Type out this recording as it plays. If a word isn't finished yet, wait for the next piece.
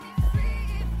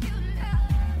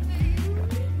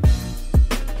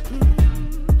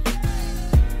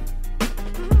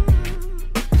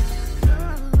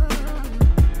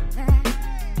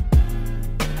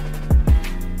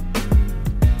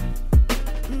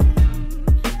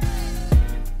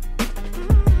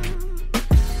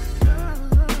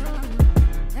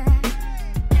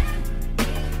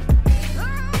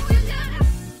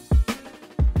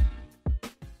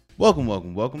Welcome. I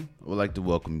would like to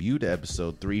welcome you to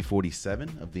episode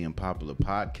 347 of the Unpopular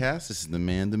Podcast. This is the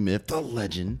man, the myth, the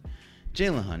legend,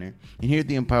 Jalen Hunter. And here at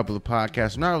the Unpopular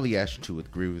Podcast, I'm not really asking you to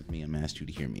agree with me, I'm asking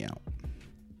you to hear me out.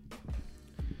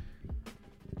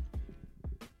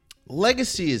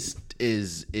 Legacy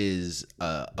is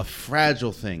a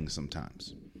fragile thing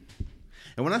sometimes.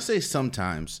 And when I say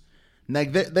sometimes,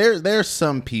 like there's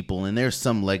some people and there's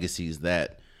some legacies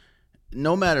that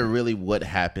no matter really what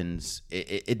happens,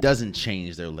 it doesn't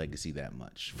change their legacy that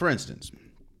much. For instance,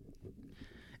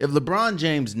 if LeBron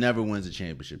James never wins a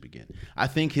championship again, I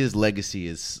think his legacy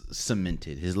is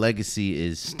cemented. His legacy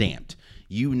is stamped.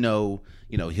 You know,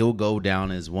 he'll go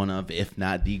down as one of, if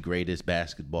not the greatest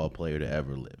basketball player to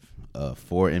ever live.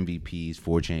 4 MVPs,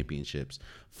 4 championships,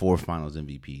 4 finals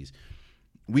MVPs.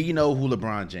 We know who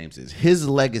LeBron James is. His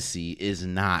legacy is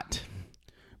not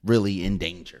really in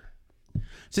danger.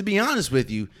 To be honest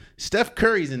with you, Steph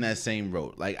Curry's in that same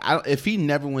road. If he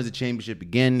never wins a championship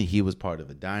again, he was part of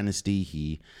a dynasty.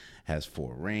 He has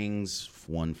 4 rings,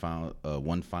 one finals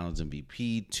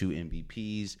MVP, 2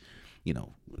 MVPs,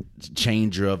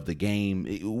 changer of the game.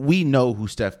 We know who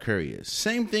Steph Curry is.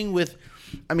 Same thing with,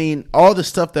 all the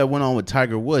stuff that went on with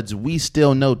Tiger Woods. We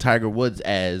still know Tiger Woods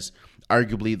as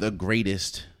arguably the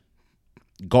greatest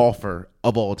golfer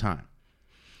of all time.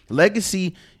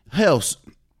 Legacy, hell,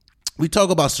 we talk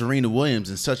about Serena Williams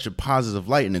in such a positive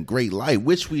light and a great light,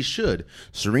 which we should.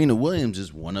 Serena Williams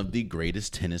is one of the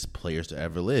greatest tennis players to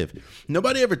ever live.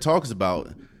 Nobody ever talks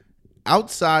about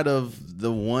outside of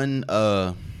the one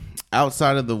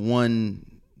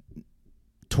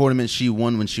tournament she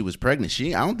won when she was pregnant.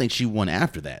 I don't think she won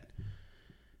after that.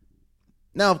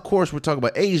 Now, of course, we're talking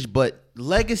about age, but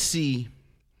legacy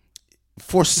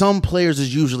for some players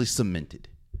is usually cemented.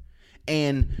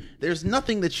 And there's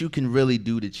nothing that you can really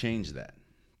do to change that.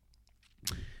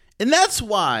 And that's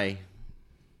why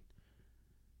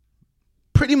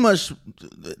pretty much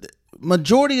the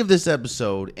majority of this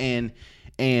episode and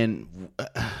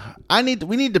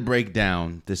we need to break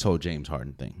down this whole James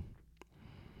Harden thing.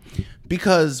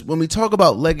 Because when we talk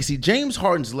about legacy, James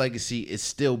Harden's legacy is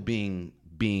still being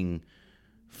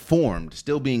formed,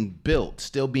 still being built,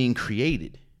 still being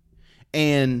created.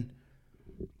 And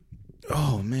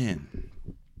oh, man.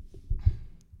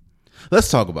 Let's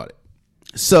talk about it.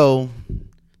 So,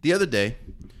 the other day,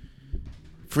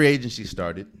 free agency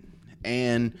started.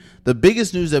 And the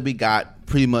biggest news that we got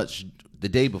pretty much the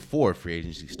day before free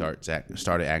agency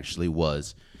started actually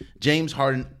was James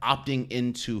Harden opting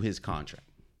into his contract.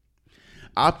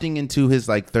 Opting into his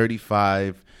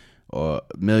 $35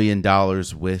 million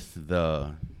with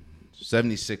the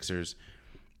 76ers.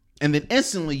 And then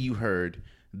instantly you heard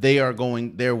they're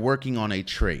working on a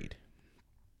trade.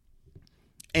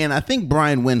 And I think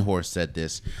Brian Windhorst said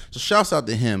this. So shouts out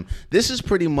to him. This is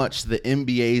pretty much the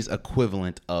NBA's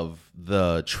equivalent of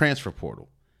the transfer portal.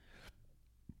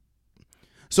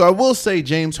 So I will say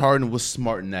James Harden was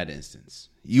smart in that instance.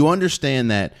 You understand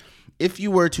that if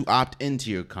you were to opt into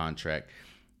your contract,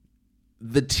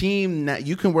 the team that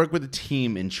you can work with the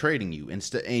team in trading you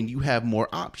and you have more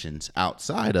options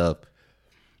outside of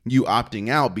you opting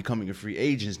out, becoming a free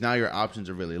agent. Now your options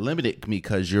are really limited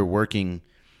because you're working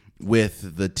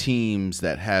with the teams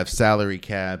that have salary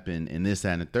cap and this,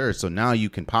 that, and the third. So now you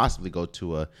can possibly go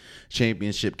to a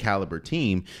championship caliber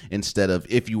team instead of,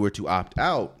 if you were to opt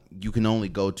out, you can only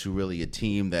go to really a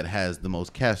team that has the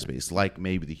most cap space, like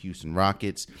maybe the Houston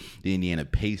Rockets, the Indiana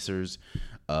Pacers,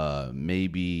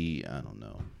 maybe, I don't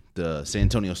know, the San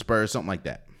Antonio Spurs, something like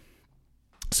that.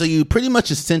 So you pretty much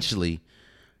essentially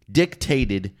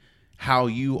dictated how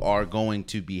you are going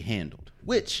to be handled,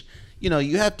 which,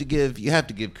 you have to give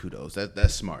kudos.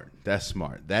 That's smart. That's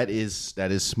smart. That is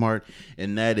smart.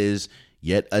 And that is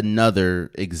yet another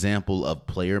example of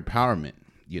player empowerment.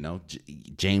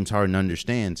 James Harden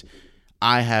understands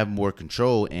I have more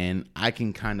control and I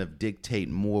can kind of dictate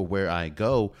more where I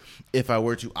go if I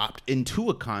were to opt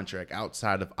into a contract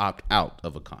outside of opt out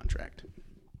of a contract.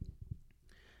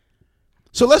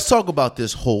 So let's talk about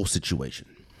this whole situation.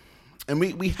 And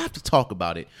we have to talk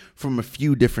about it from a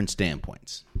few different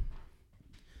standpoints.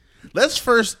 Let's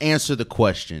first answer the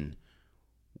question,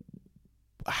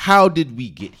 how did we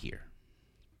get here?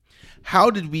 How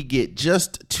did we get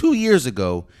just 2 years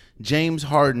ago, James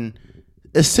Harden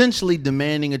essentially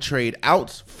demanding a trade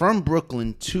out from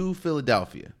Brooklyn to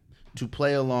Philadelphia to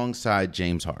play alongside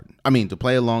to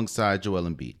play alongside Joel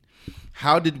Embiid?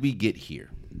 How did we get here?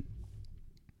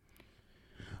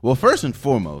 Well, first and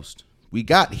foremost, we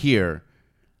got here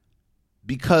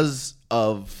because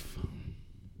of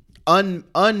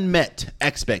unmet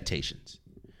expectations.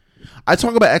 I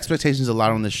talk about expectations a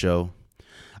lot on this show.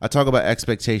 I talk about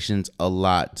expectations a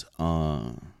lot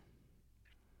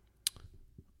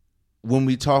when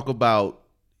we talk about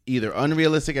either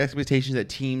unrealistic expectations that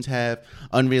teams have,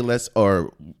 unrealistic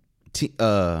or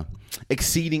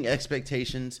exceeding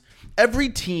expectations. Every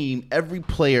team, every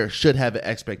player should have an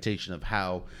expectation of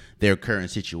how their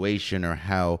current situation or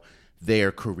how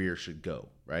their career should go,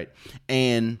 right?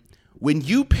 And when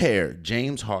you pair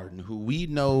James Harden, who we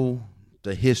know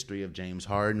the history of James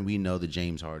Harden, we know the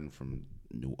James Harden from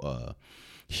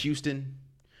Houston.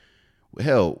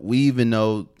 Hell, we even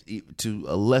know, to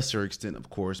a lesser extent, of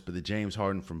course, but the James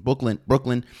Harden from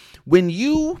Brooklyn. When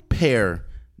you pair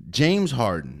James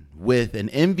Harden with an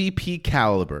MVP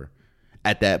caliber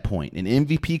at that point, an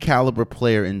MVP caliber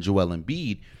player in Joel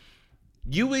Embiid,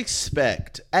 you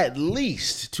expect at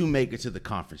least to make it to the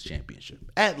conference championship.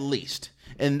 At least.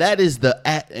 And that is the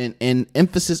and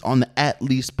emphasis on the at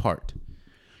least part.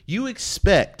 You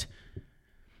expect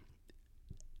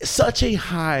such a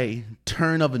high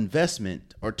turn of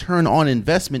investment or turn on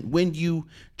investment when you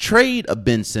trade a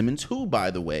Ben Simmons, who,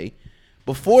 by the way,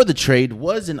 before the trade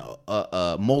was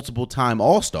a multiple time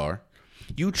All-Star.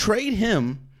 You trade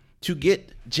him to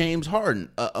get James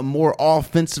Harden, a more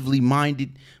offensively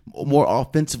minded, more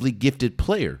offensively gifted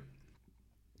player.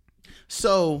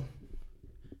 So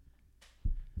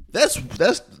that's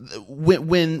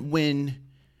when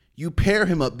you pair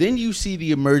him up, then you see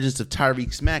the emergence of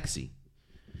Tyrese Maxey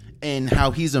and how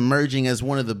he's emerging as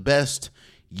one of the best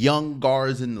young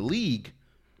guards in the league.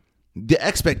 The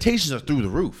expectations are through the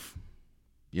roof.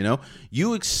 You know,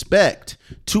 you expect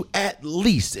to at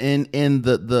least, and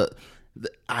the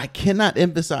I cannot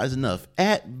emphasize enough,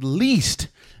 at least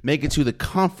make it to the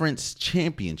conference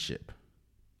championship.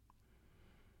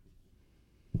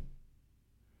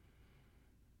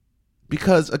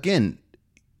 Because, again,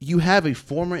 you have a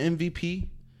former MVP.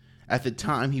 At the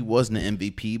time, he wasn't an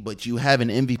MVP, but you have an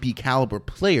MVP caliber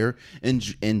player in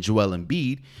Joel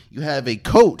Embiid. You have a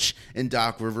coach in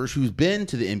Doc Rivers who's been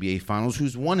to the NBA Finals,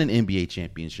 who's won an NBA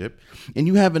championship, and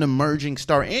you have an emerging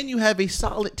star, and you have a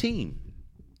solid team.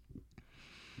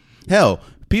 Hell,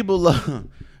 people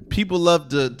love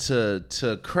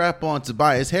to crap on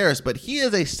Tobias Harris, but he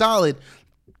is a solid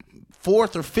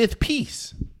fourth or fifth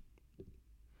piece.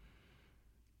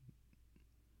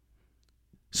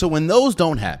 So when those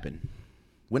don't happen,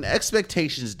 when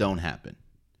expectations don't happen,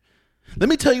 let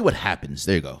me tell you what happens.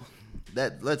 There you go.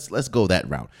 Let's go that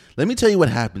route. Let me tell you what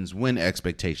happens when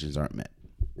expectations aren't met.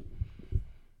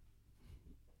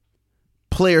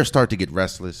 Players start to get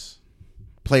restless.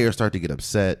 Players start to get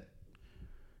upset.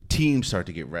 Teams start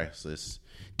to get restless.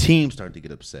 Teams start to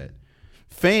get upset.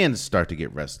 Fans start to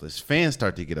get restless. Fans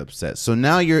start to get upset. So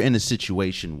now you're in a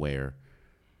situation where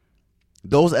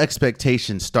those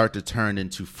expectations start to turn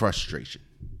into frustration.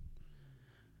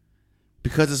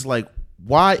 Because it's like,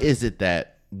 why is it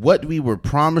that what we were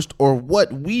promised or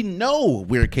what we know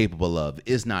we're capable of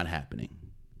is not happening?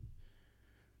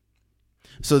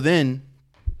 So then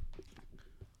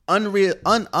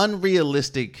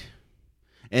unrealistic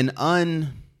and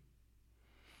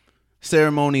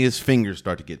unceremonious fingers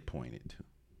start to get pointed.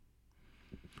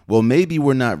 Well, maybe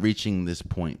we're not reaching this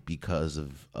point because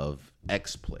of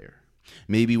X player.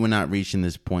 Maybe we're not reaching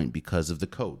this point because of the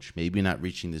coach. Maybe we're not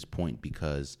reaching this point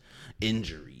because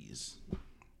injuries.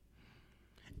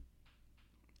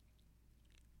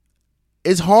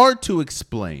 It's hard to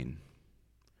explain.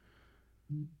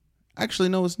 Actually,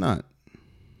 no, it's not.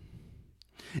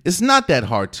 It's not that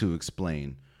hard to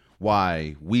explain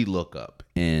why we look up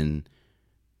and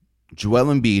Joel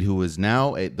Embiid, who is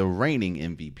now the reigning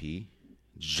MVP,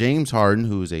 James Harden,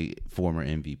 who is a former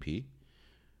MVP,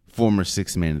 former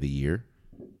Sixth Man of the Year,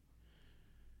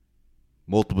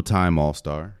 multiple-time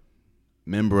All-Star,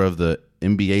 member of the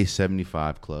NBA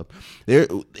 75 Club.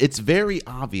 It's very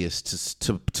obvious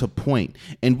to point,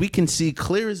 and we can see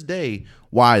clear as day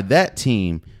why that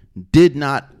team did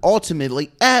not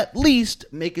ultimately at least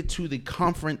make it to the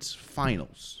conference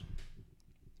finals.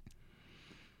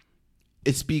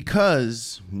 It's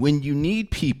because when you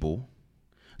need people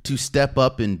to step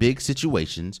up in big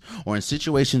situations or in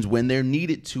situations when they're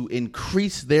needed to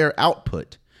increase their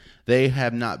output, they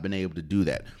have not been able to do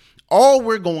that. All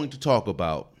we're going to talk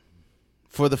about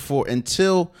for the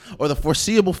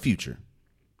foreseeable future,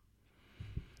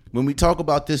 when we talk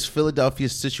about this Philadelphia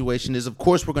situation, is of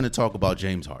course we're going to talk about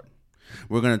James Harden.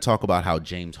 We're going to talk about how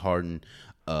James Harden,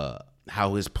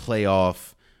 how his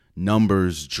playoff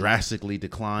numbers drastically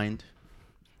declined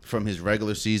from his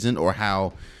regular season, or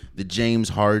how the James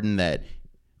Harden that,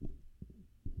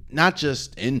 not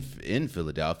just in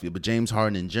Philadelphia, but James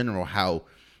Harden in general, how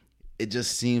it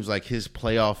just seems like his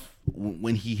playoff,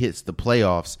 when he hits the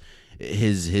playoffs,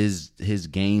 his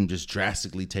game just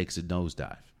drastically takes a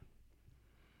nosedive.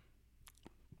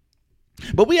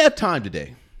 But we have time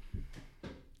today.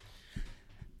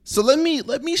 So let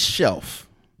me shelf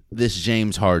this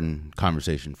James Harden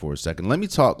conversation for a second. Let me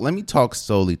talk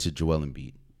solely to Joel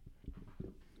Embiid.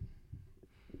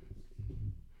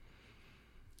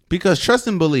 Because trust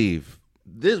and believe,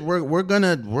 this we're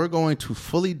going to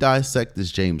fully dissect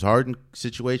this James Harden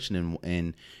situation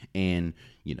and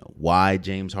you know why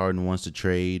James Harden wants to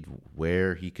trade,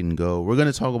 where he can go. We're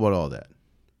going to talk about all that.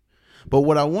 But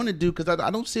what I want to do, because I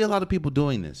don't see a lot of people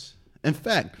doing this. In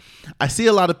fact, I see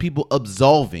a lot of people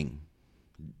absolving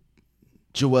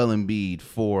Joel Embiid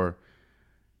for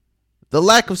the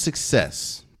lack of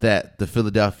success that the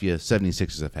Philadelphia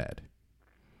 76ers have had.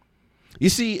 You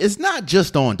see, it's not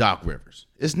just on Doc Rivers.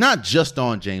 It's not just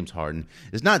on James Harden.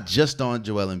 It's not just on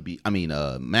Joel Embiid.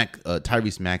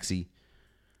 Tyrese Maxey.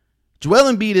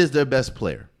 Joel Embiid is their best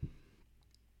player.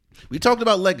 We talked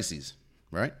about legacies,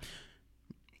 right?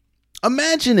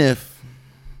 Imagine if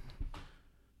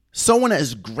someone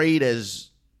as great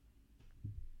as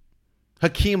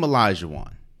Hakeem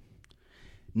Olajuwon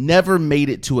never made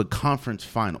it to a conference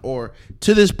final, or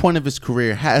to this point of his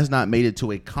career has not made it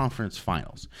to a conference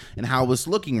finals. And how it's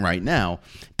looking right now,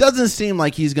 doesn't seem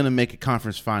like he's going to make a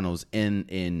conference finals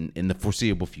in the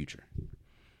foreseeable future.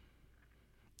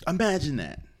 Imagine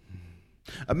that.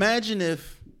 Imagine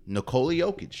if Nikola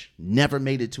Jokic never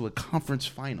made it to a conference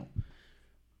final.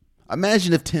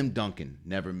 Imagine if Tim Duncan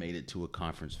never made it to a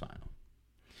conference final.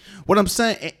 What I'm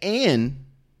saying, and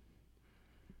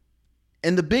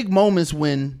in the big moments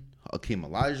when Hakeem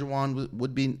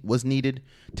Olajuwon was needed,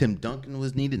 Tim Duncan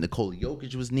was needed, Nikola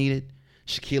Jokic was needed,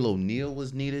 Shaquille O'Neal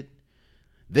was needed,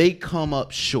 they come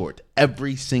up short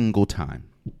every single time.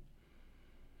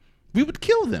 We would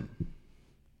kill them.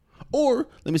 Or,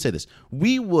 let me say this,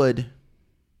 we would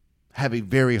have a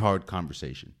very hard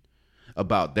conversation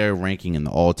about their ranking in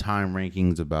the all-time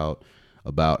rankings, about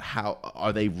how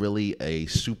are they really a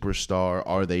superstar?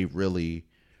 Are they really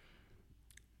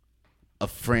a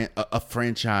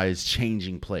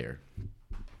franchise-changing player?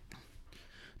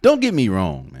 Don't get me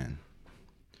wrong, man.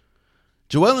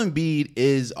 Joel Embiid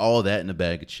is all that in a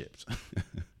bag of chips.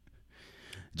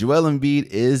 Joel Embiid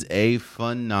is a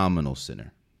phenomenal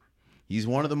center. He's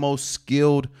one of the most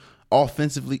skilled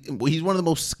offensively. He's one of the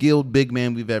most skilled big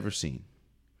men we've ever seen.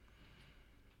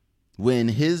 When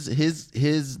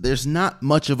there's not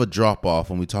much of a drop off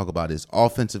when we talk about his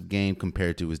offensive game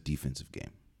compared to his defensive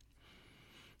game.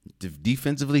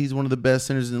 Defensively, he's one of the best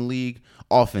centers in the league.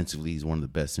 Offensively, he's one of the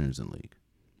best centers in the league.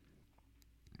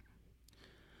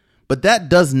 But that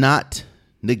does not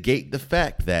negate the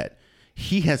fact that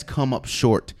he has come up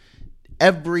short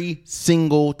every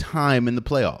single time in the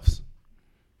playoffs.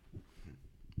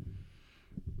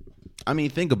 I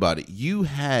mean, think about it. You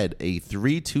had a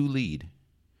 3-2 lead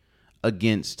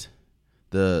against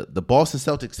the Boston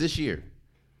Celtics this year.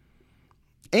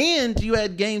 And you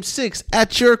had game 6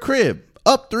 at your crib,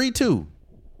 up 3-2.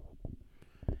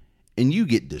 And you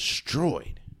get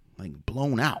destroyed, like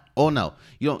blown out. Oh no,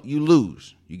 you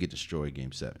lose. You get destroyed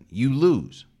game 7. You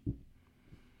lose.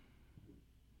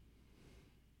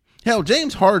 Hell,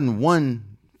 James Harden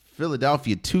won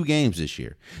Philadelphia 2 games this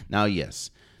year. Now,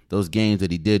 yes, those games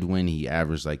that he did win, he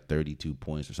averaged like 32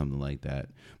 points or something like that.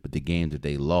 But the games that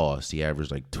they lost, he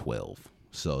averaged like 12.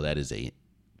 So that is a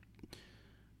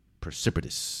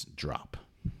precipitous drop.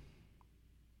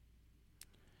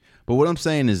 But what I'm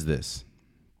saying is this.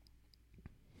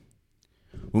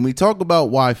 When we talk about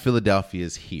why Philadelphia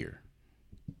is here,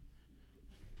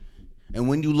 and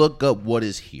when you look up what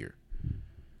is here,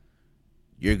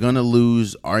 you're going to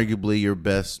lose arguably your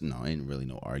best. No, ain't really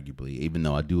no arguably, even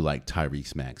though I do like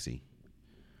Tyrese Maxey.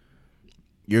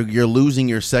 You're losing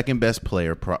your second best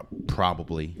player,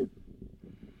 probably.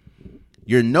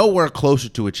 You're nowhere closer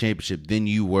to a championship than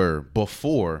you were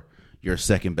before your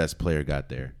second best player got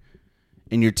there.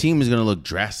 And your team is going to look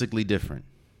drastically different.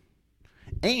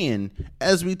 And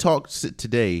as we talked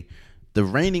today, the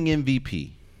reigning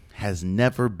MVP has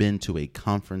never been to a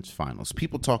conference finals.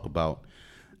 People talk about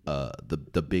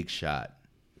the big shot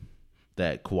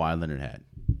that Kawhi Leonard had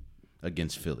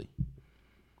against Philly,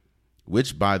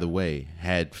 which, by the way,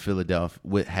 had Joel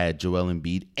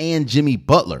Embiid and Jimmy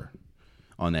Butler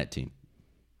on that team.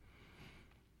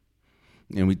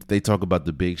 And they talk about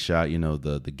the big shot,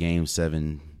 the game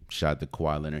 7 shot that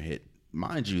Kawhi Leonard hit.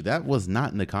 Mind you, that was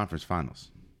not in the conference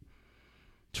finals.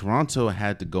 Toronto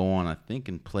had to go on, I think,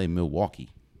 and play Milwaukee.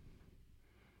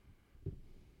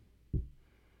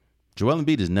 Joel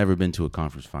Embiid has never been to a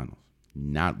conference finals.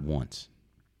 Not once.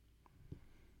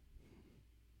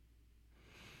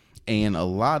 And a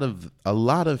lot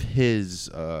of his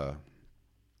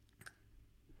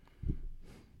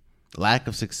lack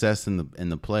of success in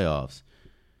the playoffs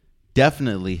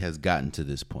definitely has gotten to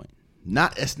this point.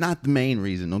 It's not the main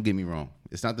reason. Don't get me wrong.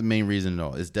 It's not the main reason at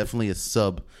all. It's definitely a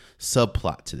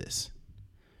subplot to this.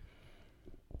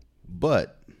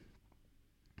 But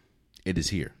it is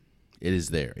here. It is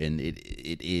there, and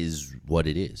it is what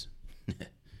it is.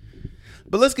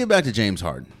 But let's get back to James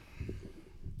Harden.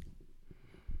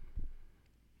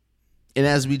 And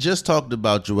as we just talked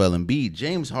about Joel Embiid,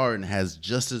 James Harden has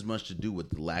just as much to do with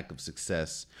the lack of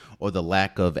success or the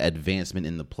lack of advancement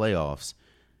in the playoffs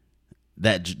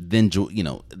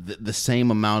the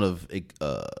same amount of,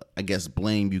 I guess,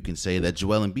 blame you can say that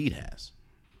Joel Embiid has.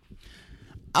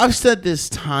 I've said this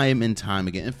time and time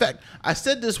again. In fact, I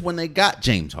said this when they got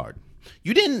James Harden.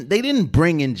 They didn't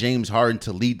bring in James Harden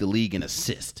to lead the league in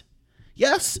assist.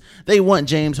 Yes, they want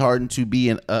James Harden to be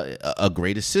a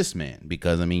great assist man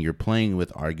because, I mean, you're playing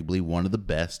with arguably one of the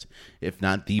best, if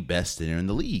not the best center in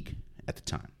the league at the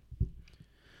time.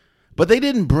 But they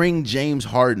didn't bring James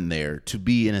Harden there to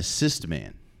be an assist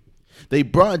man. They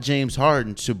brought James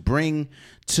Harden to bring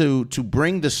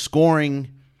the scoring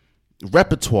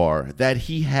repertoire that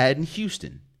he had in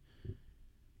Houston.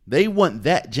 They wanted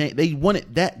that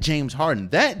James Harden.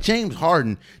 That James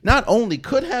Harden not only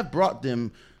could have brought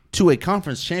them to a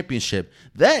conference championship,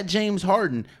 that James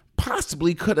Harden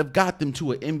possibly could have got them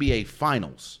to an NBA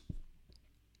Finals.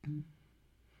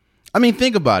 I mean,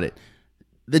 think about it.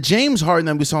 The James Harden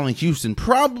that we saw in Houston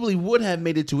probably would have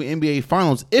made it to an NBA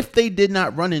Finals if they did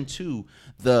not run into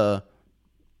the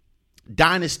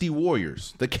Dynasty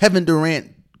Warriors, the Kevin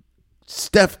Durant,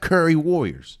 Steph Curry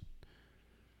Warriors.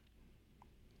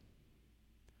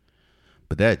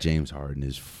 But that James Harden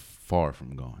is far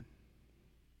from gone.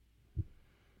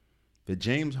 The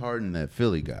James Harden that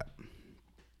Philly got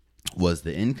was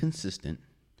the inconsistent,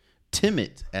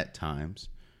 timid at times,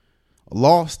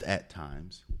 lost at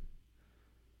times,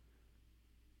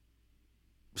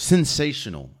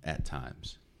 sensational at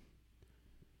times,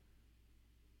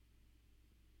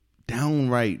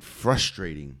 downright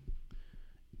frustrating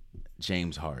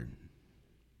James Harden.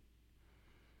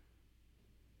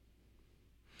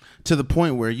 To the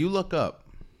point where you look up,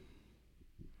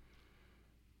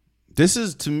 this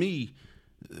is, to me,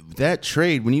 that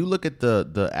trade, when you look at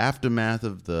the aftermath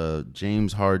of the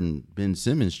James Harden Ben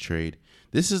Simmons trade,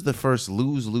 this is the first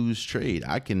lose-lose trade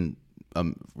I can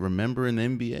remember in the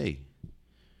NBA.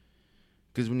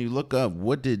 Because when you look up,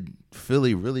 what did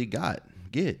Philly really get?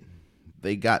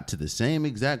 They got to the same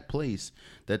exact place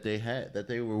that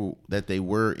they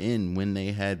were in when they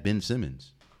had Ben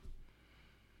Simmons.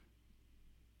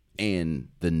 And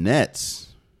the Nets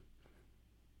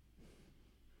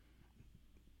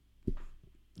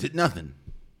did nothing.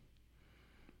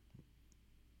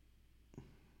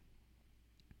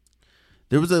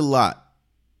 There was a lot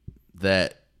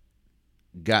that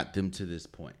got them to this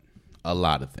point. A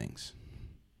lot of things.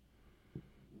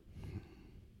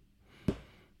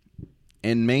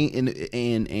 And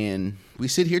we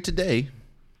sit here today,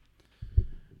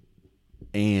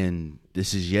 and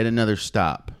this is yet another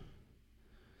stop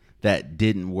that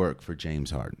didn't work for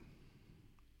James Harden.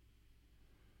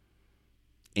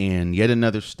 And yet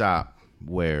another stop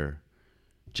where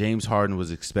James Harden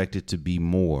was expected to be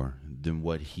more than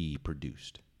what he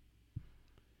produced.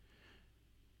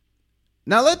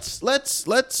 Now let's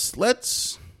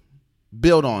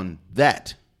build on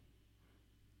that.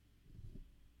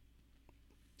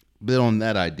 Build on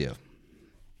that idea.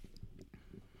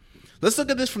 Let's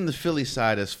look at this from the Philly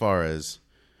side as far as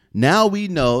now we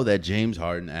know that James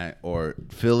Harden or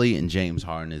Philly and James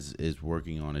Harden is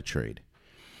working on a trade.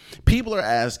 People are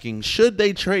asking, should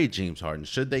they trade James Harden?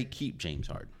 Should they keep James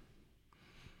Harden?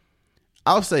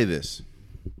 I'll say this.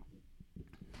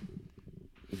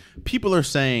 People are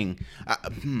saying,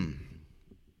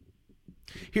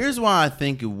 here's why I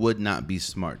think it would not be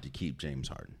smart to keep James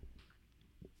Harden.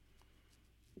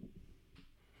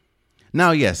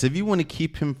 Now, yes, if you want to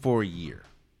keep him for a year.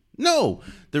 No,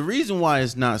 the reason why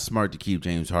it's not smart to keep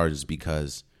James Harden is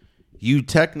because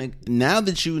now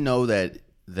that you know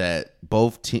that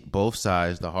both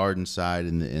sides, the Harden side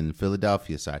and the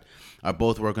Philadelphia side, are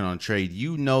both working on a trade,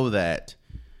 you know that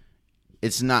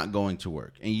it's not going to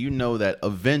work. And you know that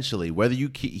eventually,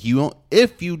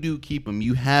 if you do keep him,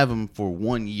 you have him for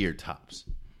 1 year tops.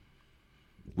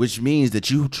 Which means that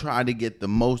you try to get the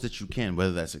most that you can,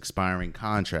 whether that's expiring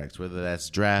contracts, whether that's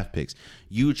draft picks.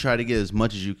 You try to get as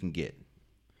much as you can get.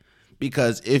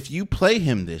 Because if you play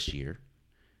him this year,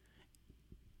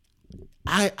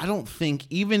 I don't think,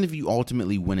 even if you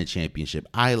ultimately win a championship,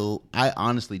 I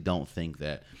honestly don't think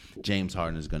that James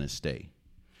Harden is going to stay.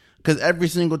 Because every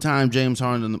single time James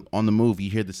Harden on the move, you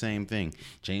hear the same thing.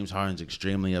 James Harden's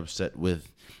extremely upset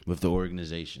with the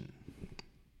organization.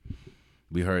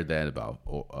 We heard that about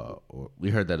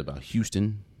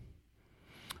Houston.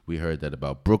 We heard that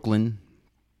about Brooklyn.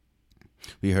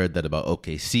 We heard that about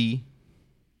OKC.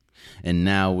 And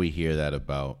now we hear that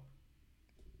about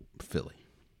Philly.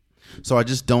 So I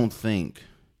just don't think,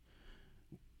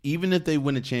 even if they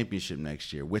win a championship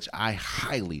next year, which I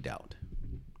highly doubt,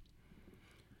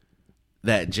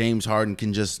 that James Harden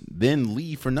can just then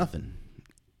leave for nothing.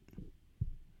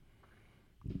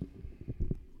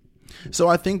 So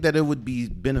I think that it would be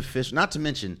beneficial, not to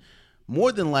mention,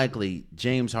 more than likely,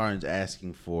 James Harden's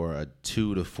asking for a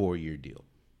 2 to 4 year deal,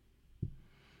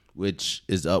 which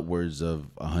is upwards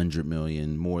of $100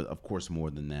 million, more, of course,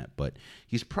 more than that. But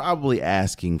he's probably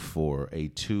asking for a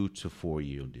 2 to 4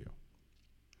 year deal.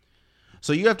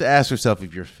 So you have to ask yourself,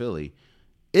 if you're Philly,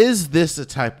 is this the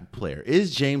type of player?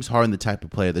 Is James Harden the type of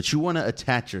player that you want to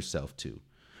attach yourself to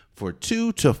for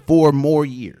 2 to 4 more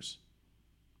years?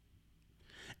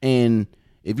 And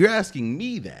if you're asking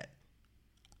me that,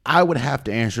 I would have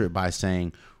to answer it by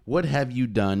saying, what have you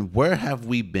done? Where have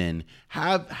we been?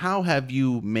 How have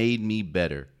you made me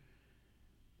better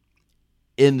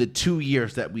in the 2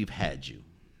 years that we've had you?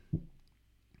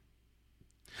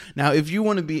 Now, if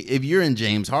you're in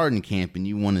James Harden camp and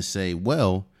you want to say,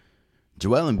 well,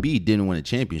 Joel Embiid didn't win a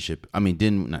championship.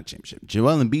 Not championship.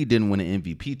 Joel Embiid didn't win an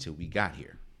MVP till we got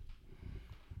here.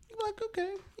 You're like,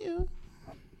 okay,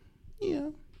 yeah.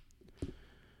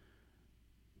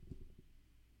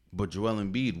 But Joel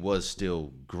Embiid was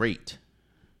still great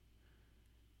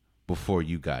before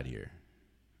you got here.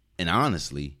 And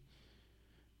honestly,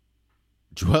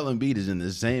 Joel Embiid is in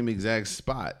the same exact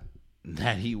spot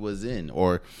that he was in,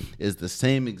 or is the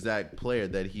same exact player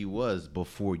that he was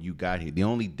before you got here. The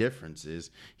only difference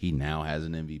is he now has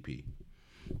an MVP.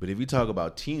 But if you talk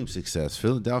about team success,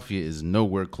 Philadelphia is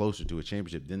nowhere closer to a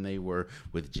championship than they were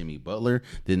with Jimmy Butler,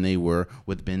 than they were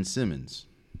with Ben Simmons.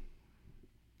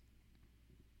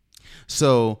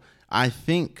 So I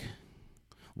think,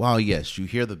 while yes, you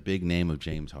hear the big name of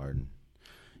James Harden,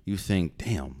 you think,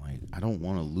 damn, like, I don't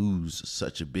want to lose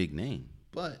such a big name.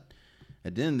 But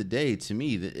at the end of the day, to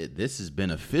me, this is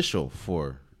beneficial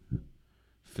for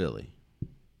Philly.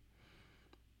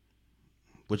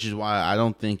 Which is why I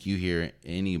don't think you hear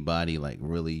anybody like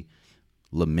really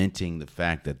lamenting the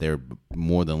fact that they're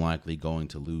more than likely going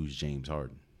to lose James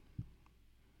Harden.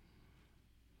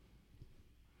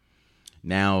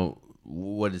 Now,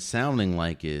 what it's sounding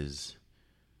like is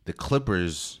the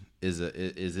Clippers is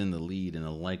in the lead in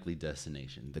a likely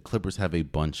destination. The Clippers have a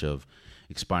bunch of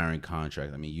expiring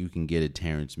contracts. I mean, you can get a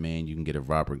Terrence Mann, you can get a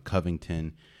Robert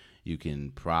Covington, you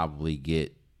can probably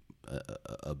get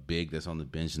a big that's on the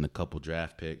bench and a couple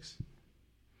draft picks.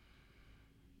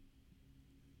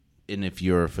 And if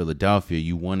you're Philadelphia,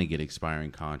 you want to get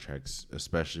expiring contracts,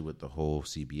 especially with the whole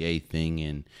CBA thing.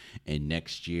 And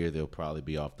next year they'll probably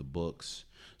be off the books.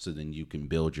 So then you can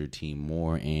build your team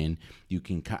more, and you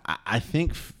can. I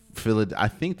think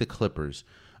the Clippers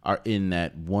are in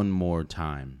that one more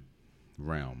time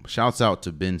realm. Shouts out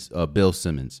to Bill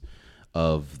Simmons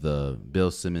of the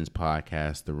Bill Simmons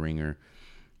podcast, The Ringer.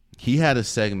 He had a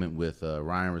segment with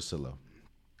Ryan Russillo,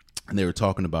 and they were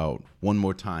talking about one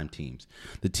more time teams,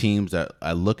 the teams that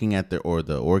are looking at the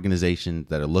organizations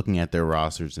that are looking at their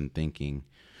rosters and thinking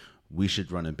we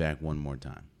should run it back one more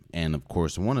time. And of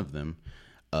course, one of them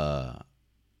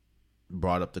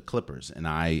brought up the Clippers, and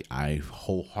I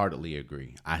wholeheartedly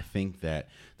agree. I think that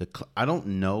I don't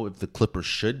know if the Clippers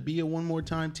should be a one more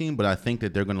time team, but I think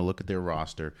that they're going to look at their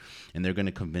roster and they're going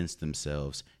to convince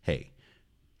themselves, hey,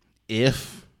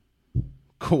 if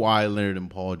Kawhi Leonard and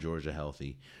Paul George are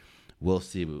healthy, we'll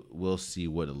see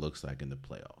what it looks like in the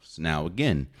playoffs. Now,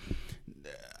 again,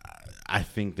 I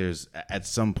think there's at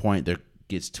some point there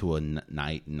gets to a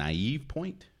naive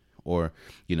point, or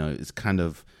it's kind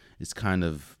of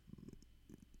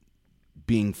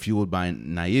being fueled by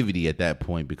naivety at that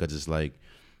point, because it's like,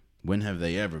 when have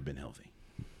they ever been healthy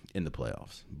in the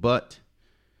playoffs? But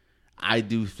I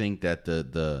do think that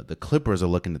the Clippers are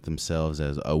looking at themselves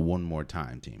as a one more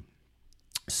time team.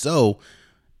 So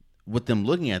with them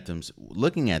looking at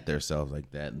themselves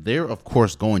like that, they're of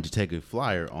course going to take a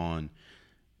flyer on.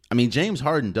 I mean, James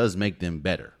Harden does make them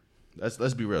better.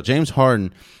 Let's be real. James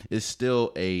Harden is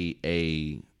still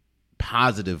a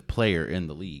positive player in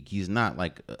the league. He's not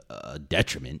like a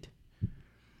detriment.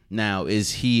 Now,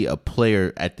 is he a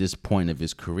player at this point of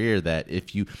his career that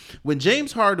when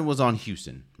James Harden was on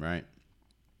Houston, right?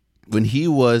 When he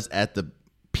was at the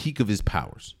peak of his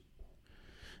powers,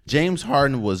 James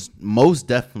Harden was most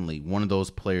definitely one of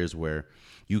those players where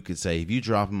you could say if you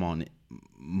drop him on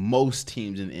most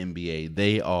teams in the NBA,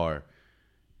 they are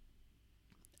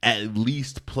at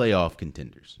least playoff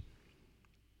contenders.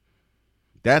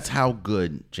 That's how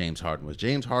good James Harden was.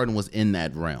 James Harden was in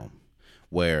that realm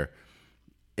where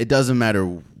it doesn't matter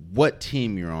what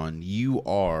team you're on, you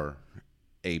are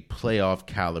a playoff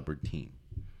caliber team.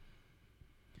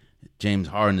 James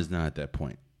Harden is not at that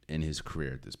point in his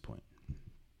career at this point.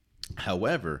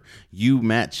 However, you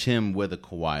match him with a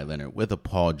Kawhi Leonard, with a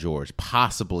Paul George,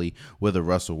 possibly with a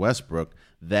Russell Westbrook,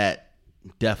 that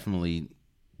definitely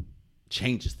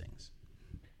changes things.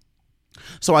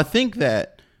 So I think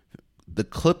that the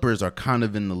Clippers are kind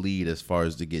of in the lead as far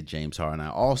as to get James Harden. I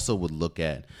also would look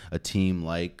at a team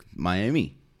like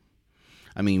Miami.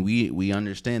 I mean, we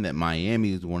understand that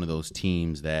Miami is one of those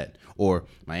teams that, or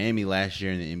Miami last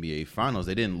year in the NBA Finals,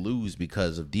 they didn't lose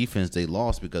because of defense. They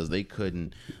lost because they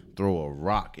couldn't throw a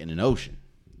rock in an ocean.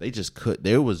 They just could.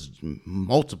 There was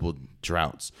multiple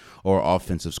droughts or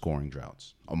offensive scoring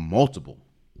droughts, multiple.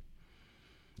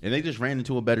 And they just ran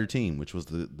into a better team, which was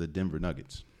the Denver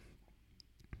Nuggets.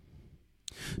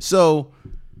 So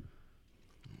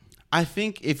I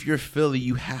think if you're Philly,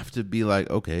 you have to be like,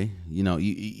 okay,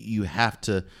 you have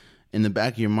to, in the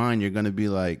back of your mind, you're going to be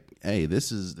like, hey,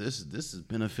 this is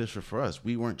beneficial for us.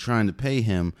 We weren't trying to pay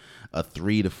him a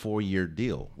 3 to 4 year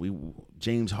deal.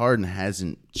 James Harden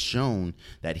hasn't shown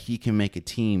that he can make a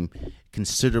team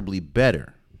considerably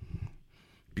better.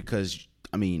 Because,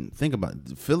 I mean, think about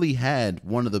it. Philly had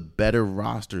one of the better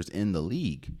rosters in the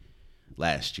league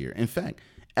last year. In fact,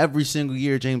 every single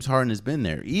year James Harden has been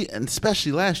there, and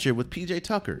especially last year with PJ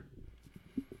Tucker.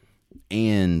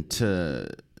 And to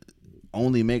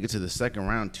only make it to the second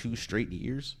round 2 straight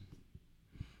years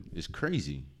is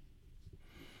crazy.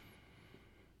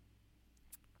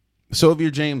 So if you're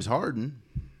James Harden,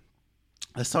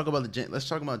 let's talk about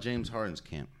James Harden's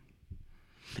camp.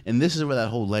 And this is where that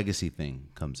whole legacy thing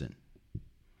comes in.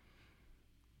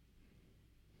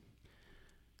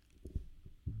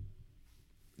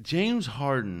 James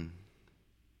Harden,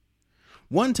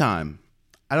 one time,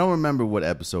 I don't remember what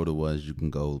episode it was. You can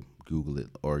go Google it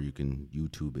or you can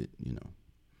YouTube it,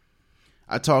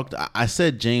 I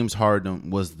said James Harden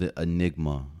was the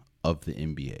enigma of the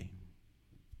NBA.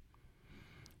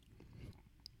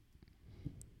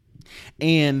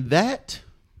 And that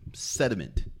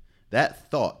sentiment, that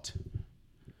thought,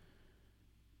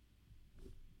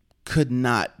 could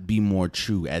not be more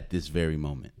true at this very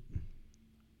moment.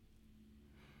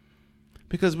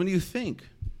 Because when you think,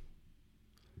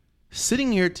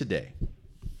 sitting here today,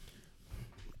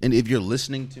 and if you're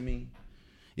listening to me,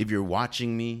 if you're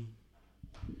watching me,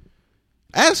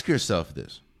 ask yourself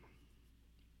this.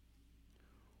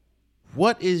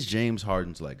 What is James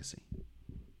Harden's legacy?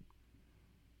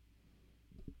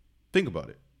 Think about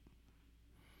it.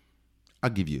 I'll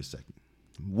give you a second.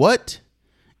 What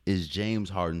is James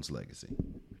Harden's legacy?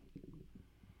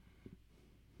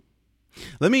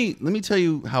 Let me tell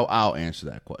you how I'll answer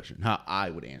that question, how I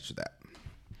would answer that.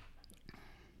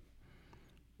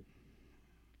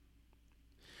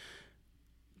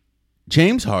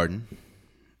 James Harden,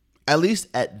 at least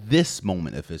at this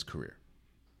moment of his career,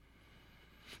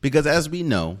 because as we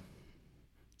know,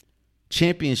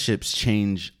 championships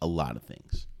change a lot of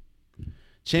things.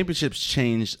 Championships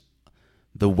change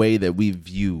the way that we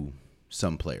view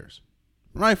some players,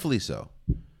 rightfully so.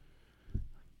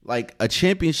 Like, a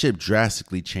championship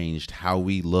drastically changed how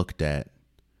we looked at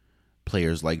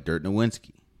players like Dirk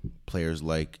Nowitzki, players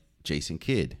like Jason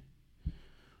Kidd.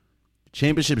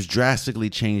 Championships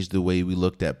drastically changed the way we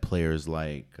looked at players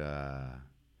like, at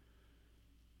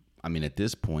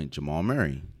this point, Jamal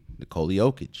Murray, Nikola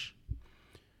Jokic.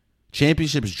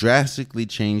 Championships drastically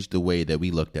changed the way that we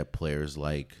looked at players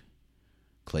like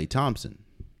Klay Thompson,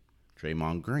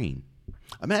 Draymond Green.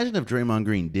 Imagine if Draymond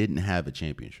Green didn't have a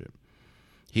championship.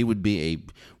 We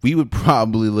would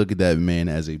probably look at that man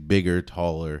as a bigger,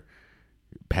 taller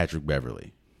Patrick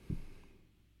Beverley.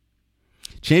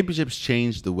 Championships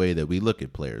changed the way that we look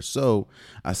at players. So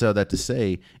I said that to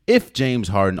say, if James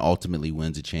Harden ultimately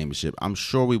wins a championship, I'm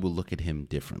sure we will look at him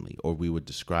differently, or we would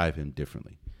describe him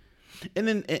differently. And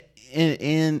then,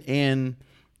 and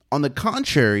on the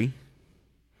contrary,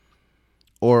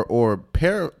 on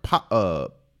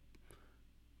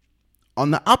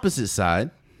the opposite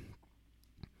side,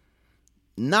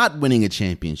 not winning a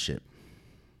championship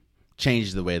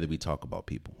changed the way that we talk about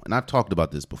people. And I've talked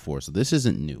about this before, so this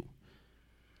isn't new.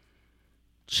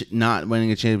 Not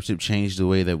winning a championship changed the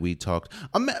way that we talked.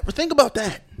 Think about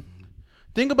that.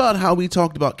 Think about how we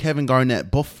talked about Kevin Garnett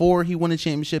before he won a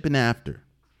championship and after.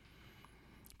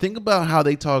 Think about how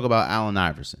they talk about Allen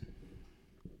Iverson,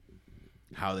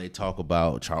 how they talk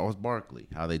about Charles Barkley,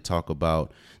 how they talk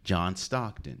about John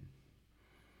Stockton,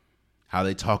 how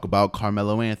they talk about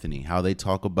Carmelo Anthony, how they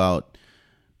talk about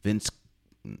Vince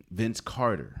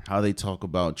Carter, how they talk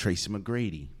about Tracy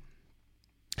McGrady,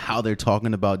 how they're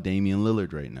talking about Damian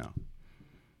Lillard right now.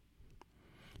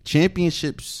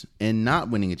 Championships and not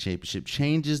winning a championship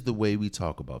changes the way we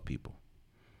talk about people.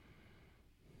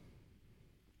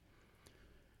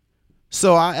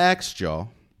 So I asked y'all,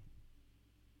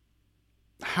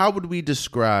 how would we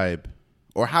describe,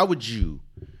 or how would you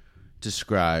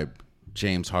describe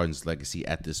James Harden's legacy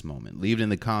at this moment? Leave it in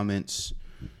the comments.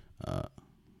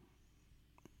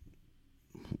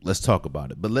 Let's talk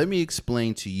about it. But let me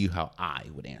explain to you how I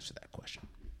would answer that question.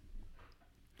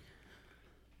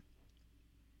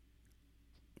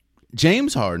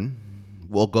 James Harden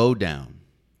will go down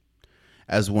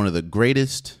as one of the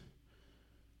greatest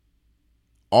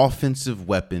offensive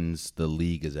weapons the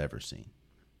league has ever seen.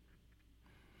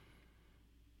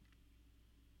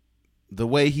 The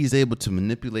way he's able to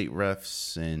manipulate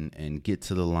refs and get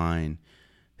to the line,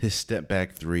 his step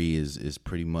back three is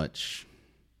pretty much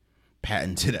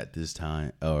patented at this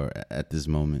time, or at this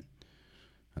moment.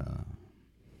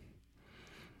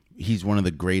 He's one of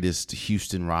the greatest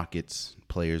Houston Rockets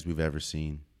players we've ever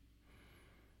seen.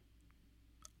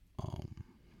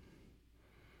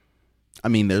 I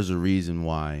mean, there's a reason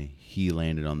why he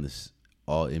landed on this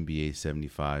All NBA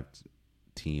 75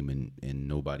 team, and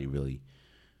nobody really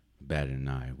batted an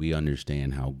eye. We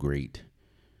understand how great,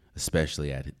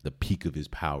 especially at the peak of his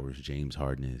powers, James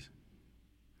Harden is.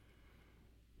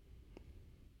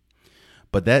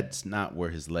 But that's not where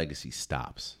his legacy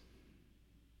stops.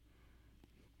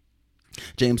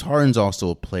 James Harden's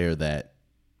also a player that,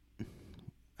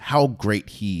 how great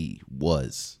he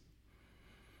was,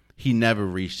 he never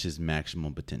reached his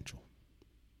maximum potential.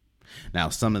 Now,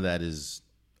 some of that is,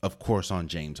 of course, on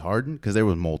James Harden, because there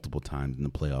were multiple times in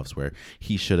the playoffs where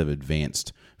he should have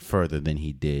advanced further than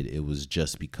he did. It was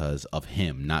just because of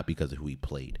him, not because of who he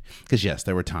played. Because, yes,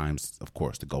 there were times, of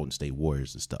course, the Golden State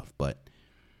Warriors and stuff, but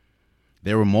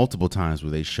there were multiple times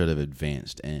where they should have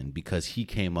advanced, and because he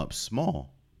came up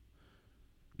small,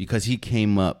 because he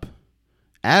came up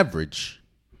average,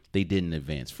 they didn't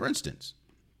advance. For instance,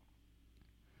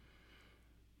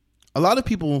 a lot of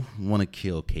people want to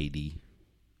kill KD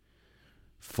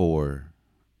for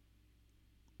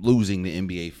losing the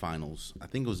NBA Finals. I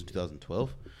think it was in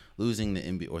 2012, losing the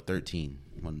NBA, or 13,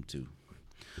 1-2,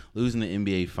 losing the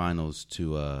NBA Finals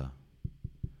to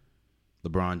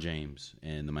LeBron James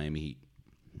and the Miami Heat.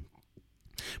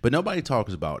 But nobody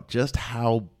talks about just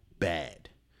how bad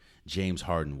James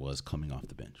Harden was coming off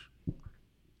the bench.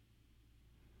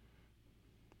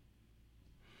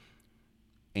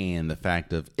 And the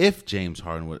fact of, if James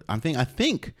Harden would, I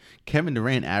think Kevin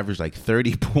Durant averaged like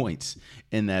 30 points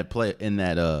in that play, in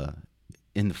the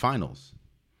finals.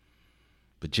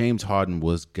 But James Harden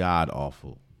was god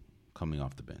awful coming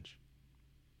off the bench.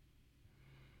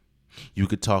 You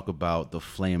could talk about the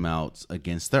flameouts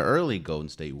against the early Golden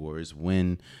State Warriors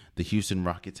when the Houston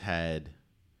Rockets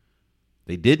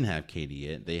they didn't have KD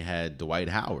yet. They had Dwight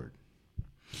Howard.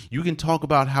 You can talk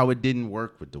about how it didn't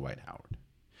work with Dwight Howard.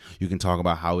 You can talk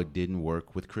about how it didn't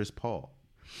work with Chris Paul.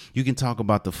 You can talk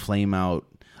about the flameout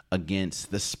against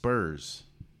the Spurs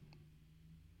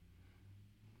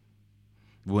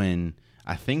when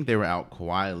I think they were out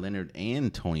Kawhi Leonard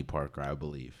and Tony Parker, I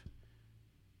believe.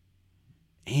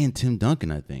 And Tim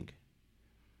Duncan, I think.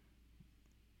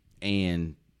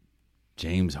 And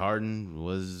James Harden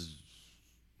was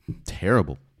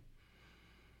terrible.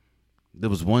 There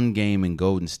was one game in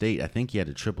Golden State, I think he had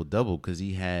a triple-double because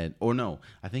he had,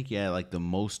 I think he had like the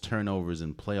most turnovers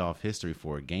in playoff history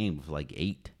for a game with like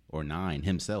 8 or 9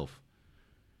 himself.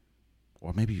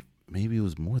 Or maybe it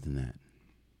was more than that.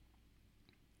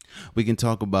 We can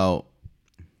talk about,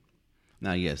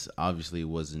 now yes, obviously it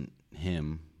wasn't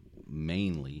him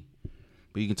mainly,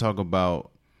 but you can talk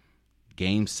about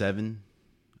Game 7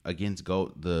 against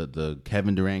the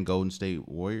Kevin Durant Golden State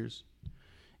Warriors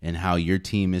and how your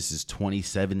team misses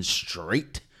 27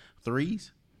 straight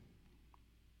threes.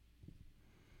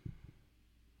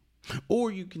 Or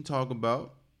you can talk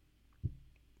about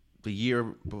the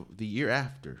year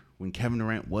after when Kevin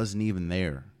Durant wasn't even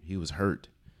there. He was hurt.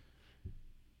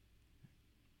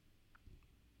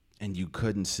 And you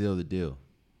couldn't seal the deal.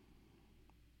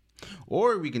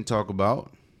 Or we can talk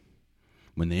about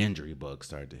when the injury bug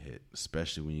started to hit,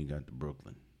 especially when you got to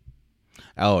Brooklyn.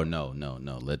 Oh, no.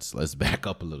 Let's back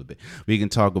up a little bit. We can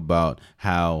talk about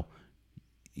how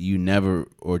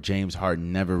James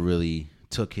Harden never really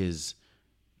took his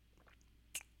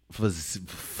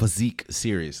physique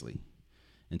seriously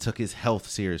and took his health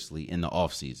seriously in the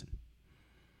offseason.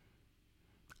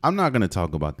 I'm not going to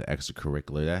talk about the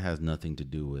extracurricular. That has nothing to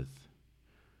do with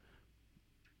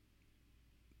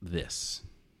this.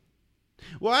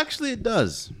 Well, actually it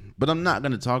does, but I'm not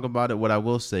going to talk about it. What I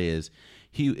will say is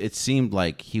it seemed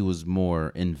like he was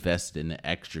more invested in the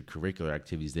extracurricular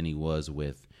activities than he was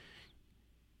with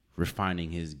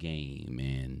refining his game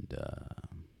and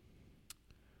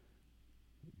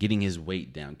getting his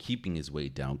weight down, keeping his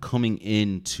weight down, coming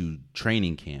into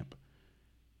training camp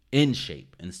in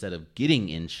shape instead of getting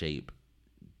in shape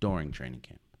during training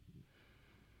camp.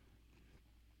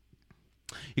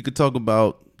 You could talk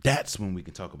about, that's when we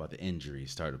can talk about the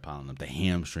injuries started piling up, the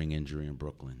hamstring injury in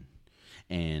Brooklyn.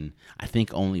 And I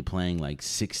think only playing like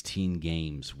 16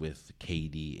 games with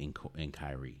KD and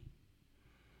Kyrie.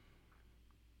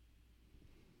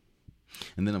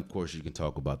 And then, of course, you can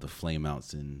talk about the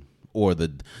flameouts or the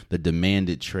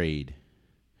demanded trade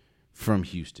from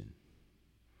Houston.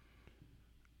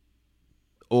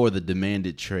 Or the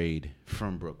demanded trade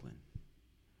from Brooklyn.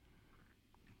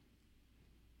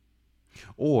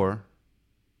 Or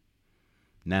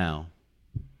now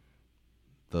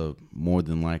the more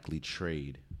than likely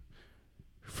trade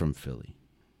from Philly.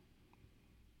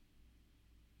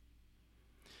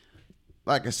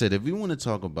 Like I said, if we want to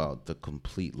talk about the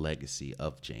complete legacy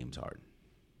of James Harden,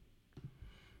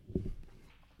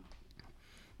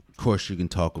 of course you can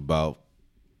talk about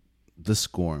the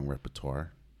scoring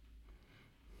repertoire.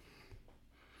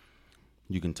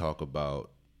 You can talk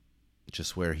about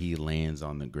just where he lands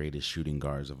on the greatest shooting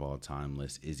guards of all time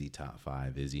list. Is he top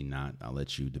 5? Is he not? I'll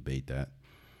let you debate that.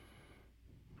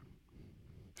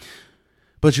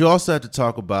 But you also have to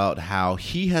talk about how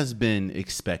he has been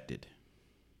expected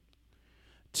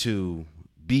to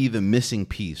be the missing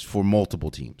piece for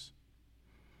multiple teams.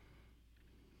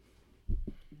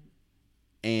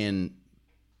 And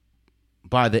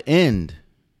by the end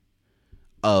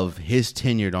of his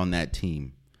tenure on that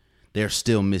team, they're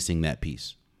still missing that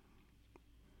piece.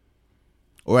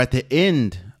 Or at the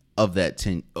end of that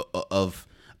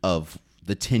of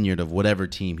the tenure of whatever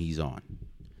team he's on,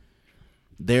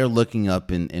 they're looking up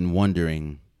and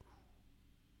wondering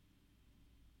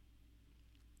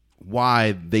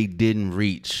why they didn't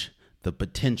reach the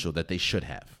potential that they should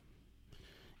have.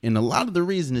 And a lot of the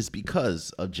reason is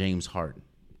because of James Harden.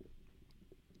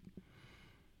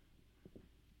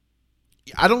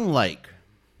 I don't like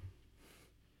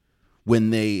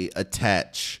when they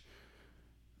attach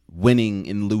winning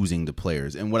and losing to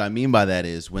players. And what I mean by that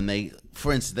is when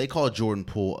for instance, they call Jordan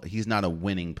Poole, he's not a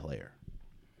winning player.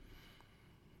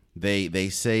 They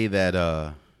say that,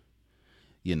 a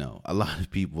lot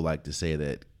of people like to say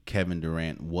that Kevin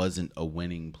Durant wasn't a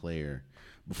winning player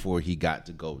before he got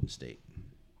to Golden State,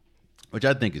 which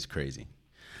I think is crazy.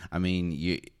 I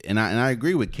mean, I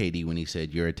agree with KD when he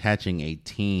said you're attaching a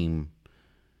team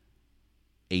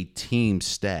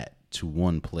stat to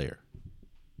one player.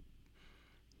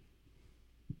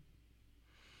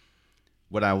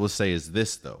 What I will say is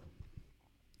this, though,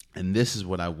 and this is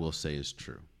what I will say is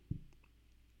true.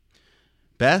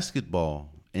 Basketball,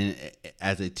 and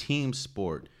as a team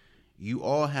sport, you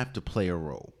all have to play a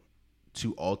role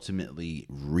to ultimately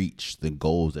reach the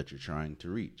goals that you're trying to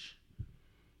reach.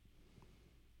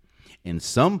 And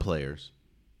some players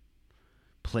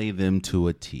play them to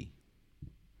a T,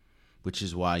 which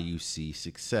is why you see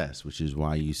success, which is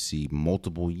why you see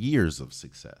multiple years of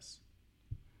success.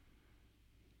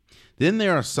 Then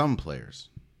there are some players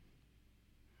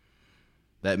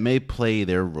that may play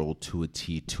their role to a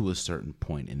T to a certain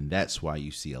point, and that's why you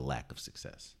see a lack of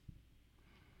success.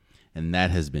 And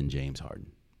that has been James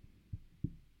Harden.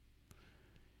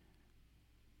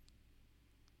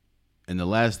 And the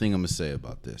last thing I'm going to say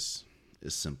about this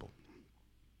is simple.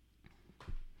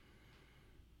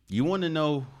 You want to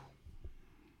know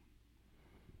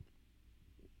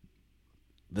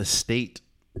the state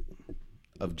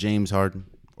of James Harden?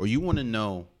 Or you want to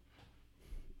know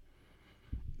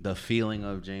the feeling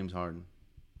of James Harden?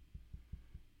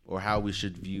 Or how we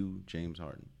should view James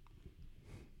Harden?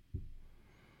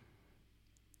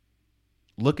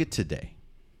 Look at today.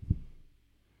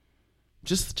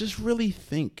 Just really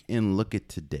think and look at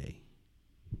today.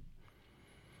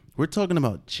 We're talking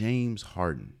about James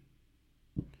Harden.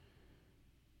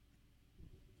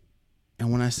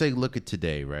 And when I say look at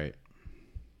today, right?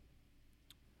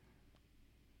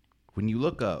 When you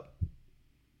look up,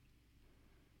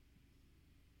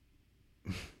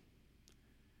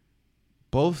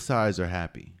 both sides are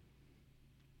happy.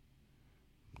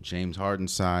 James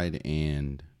Harden's side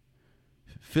and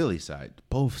Philly side,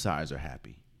 both sides are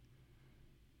happy.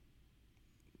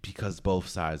 Because both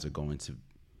sides are going to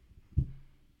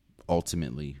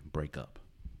ultimately break up.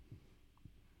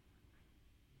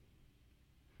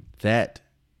 That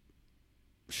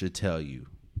should tell you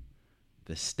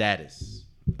the status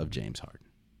of James Harden.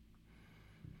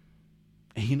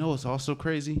 And you know what's also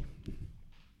crazy?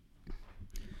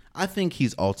 I think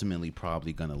he's ultimately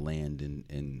probably going to land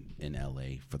in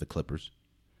LA for the Clippers.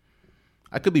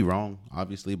 I could be wrong,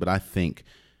 obviously, but I think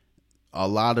a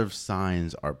lot of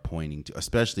signs are pointing to,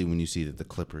 especially when you see that the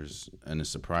Clippers, in a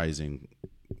surprising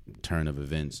turn of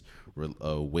events,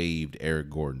 waived Eric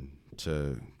Gordon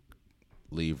to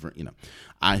leave.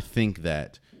 I think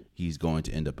that he's going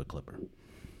to end up a Clipper.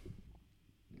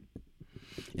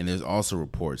 And there's also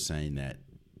reports saying that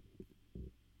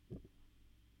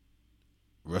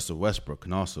Russell Westbrook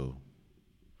can also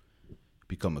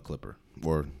become a Clipper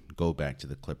or go back to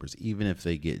the Clippers, even if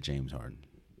they get James Harden.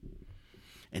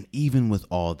 And even with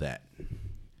all that,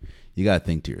 you got to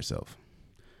think to yourself,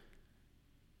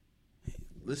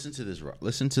 listen to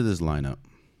this lineup.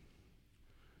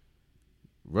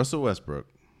 Russell Westbrook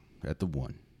at the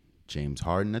 1, James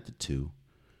Harden at the 2,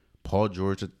 Paul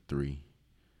George at the 3,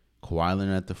 Kawhi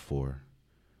Leonard at the 4,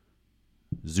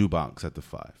 Zubac at the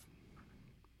 5.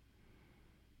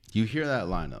 You hear that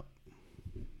lineup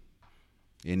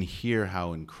and hear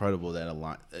how incredible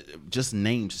that just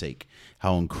namesake,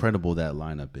 how incredible that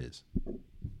lineup is.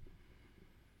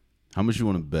 How much you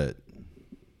want to bet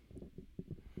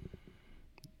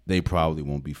they probably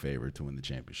won't be favored to win the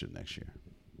championship next year?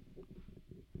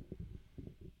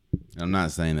 And I'm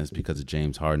not saying that's because of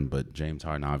James Harden, but James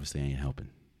Harden obviously ain't helping.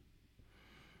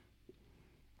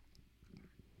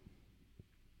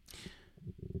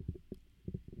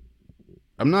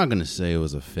 I'm not going to say it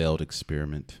was a failed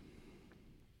experiment.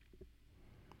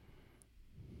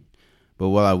 But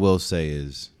what I will say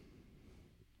is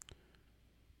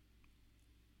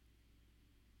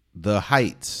the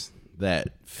heights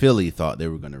that Philly thought they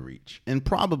were going to reach, and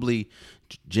probably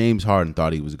James Harden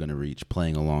thought he was going to reach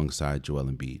playing alongside Joel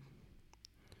Embiid,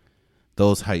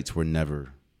 those heights were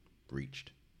never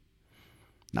reached.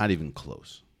 Not even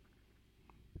close.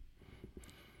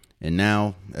 And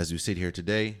now, as we sit here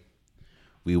today,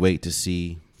 we wait to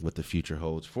see what the future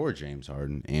holds for James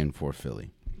Harden and for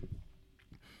Philly.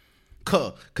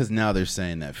 Because now they're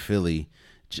saying that Philly,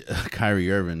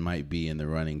 Kyrie Irving might be in the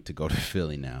running to go to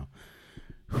Philly now.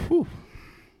 Whew.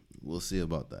 We'll see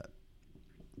about that.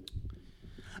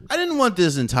 I didn't want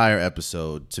this entire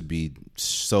episode to be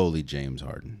solely James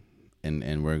Harden.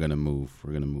 And we're gonna move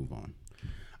on.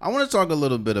 I want to talk a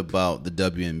little bit about the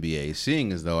WNBA,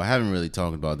 seeing as though I haven't really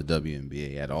talked about the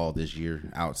WNBA at all this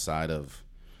year outside of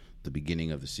the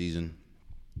beginning of the season,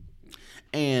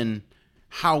 and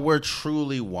how we're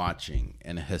truly watching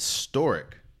an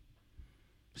historic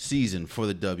season for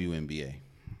the WNBA.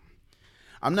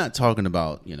 I'm not talking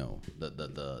about,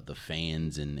 the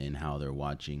fans and how they're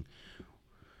watching.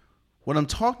 What I'm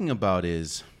talking about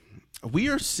is we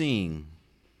are seeing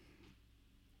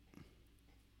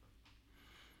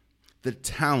the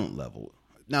talent level.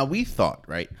 Now, we thought,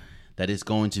 right, that it's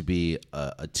going to be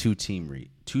a two-team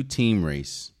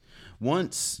race.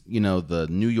 Once, the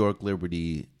New York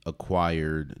Liberty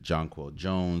acquired Jonquel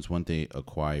Jones, once they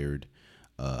acquired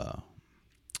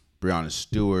Breanna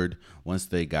Stewart, once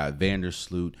they got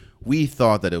Vandersloot, we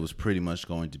thought that it was pretty much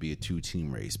going to be a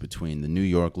two-team race between the New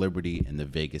York Liberty and the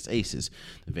Vegas Aces.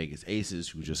 The Vegas Aces,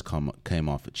 who just came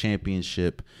off a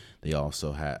championship. They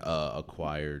also had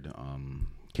acquired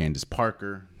Candace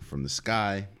Parker from the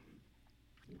Sky.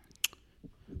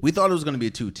 We thought it was going to be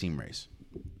a two-team race.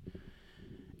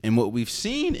 And what we've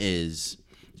seen is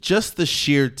just the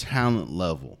sheer talent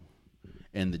level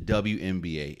in the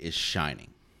WNBA is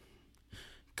shining.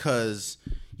 Because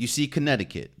you see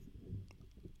Connecticut,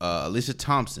 Alyssa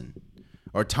Thomas,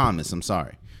 I'm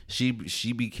sorry. She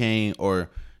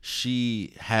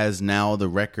has now the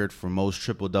record for most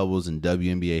triple-doubles in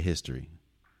WNBA history.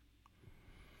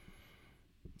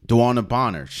 DeWanna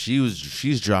Bonner,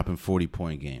 she's dropping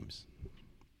 40-point games.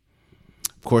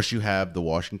 Of course, you have the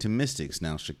Washington Mystics.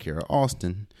 Now, Shakira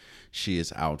Austin, she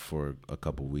is out for a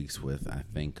couple weeks with, I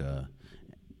think, a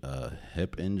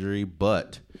hip injury.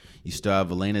 But you still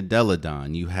have Elena Delle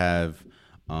Donne. You have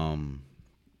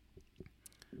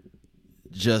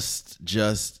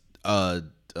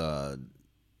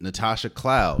Natasha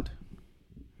Cloud.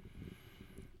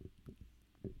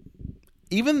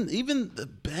 Even the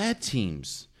bad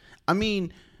teams. I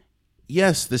mean,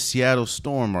 yes, the Seattle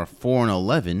Storm are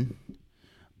 4-11.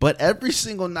 But every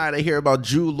single night I hear about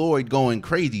Drew Lloyd going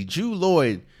crazy. Drew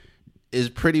Lloyd is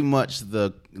pretty much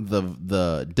the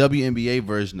WNBA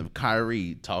version of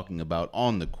Kyrie talking about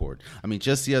on the court. I mean,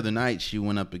 just the other night she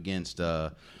went up against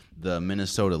the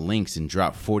Minnesota Lynx and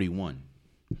dropped 41.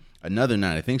 Another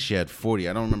night, I think she had 40.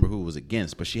 I don't remember who it was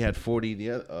against, but she had 40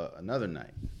 another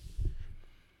night,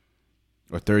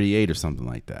 or 38 or something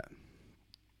like that.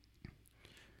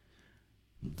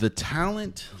 The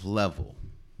talent level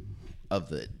of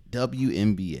the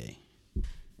WNBA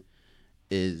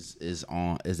is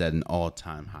at an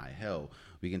all-time high. Hell,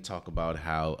 we can talk about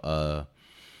how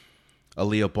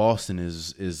Aaliyah Boston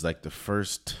is like the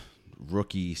first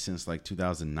rookie since like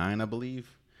 2009, I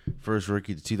believe. First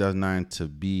rookie to 2009 to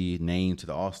be named to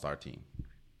the All-Star team.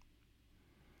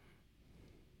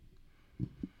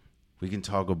 We can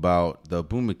talk about the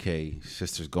Bumake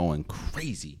sisters going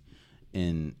crazy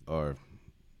or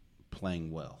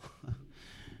playing well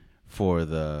for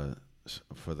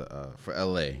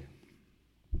LA.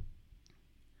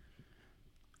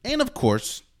 And of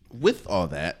course, with all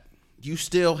that, you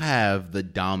still have the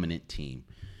dominant team.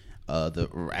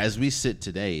 As we sit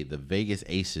today, the Vegas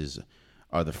Aces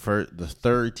are the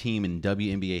third team in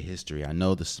WNBA history. I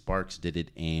know the Sparks did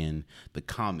it and the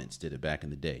Comets did it back in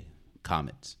the day.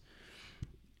 Comets.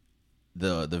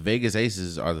 The Vegas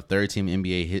Aces are the third team in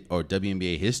NBA or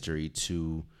WNBA history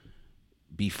to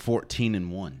be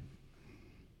 14-1.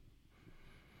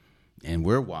 And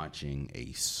we're watching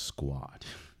a squad.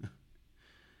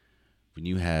 When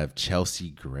you have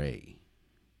Chelsea Gray,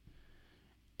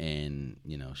 and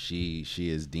she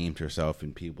has deemed herself,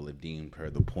 and people have deemed her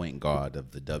the point guard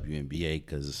of the WNBA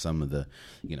because of some of the,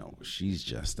 she's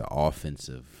just the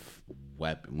offensive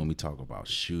weapon when we talk about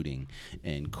shooting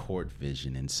and court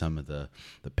vision, and some of the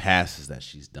passes that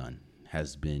she's done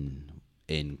has been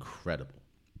incredible.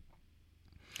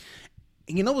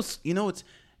 And it's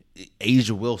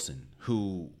Asia Wilson,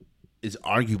 who is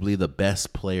arguably the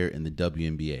best player in the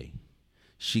WNBA.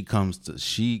 She comes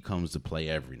to play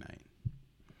every night.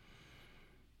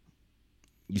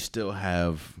 You still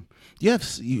have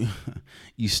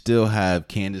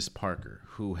Candace Parker,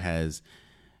 who has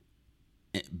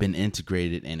been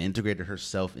integrated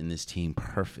herself in this team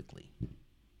perfectly.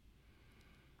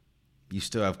 You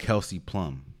still have Kelsey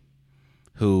Plum,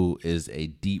 who is a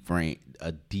deep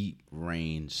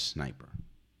range sniper.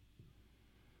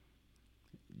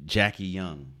 Jackie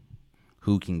Young,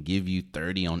 who can give you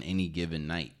 30 on any given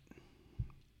night.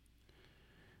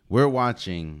 We're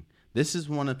watching. This is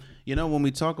one of, when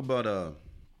we talk about the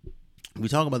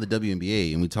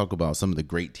WNBA and we talk about some of the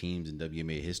great teams in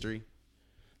WNBA history.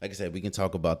 Like I said, we can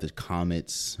talk about the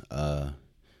Comets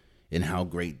and how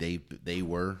great they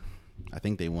were. I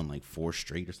think they won like 4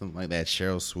 straight or something like that.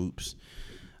 Cheryl Swoops.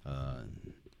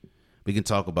 We can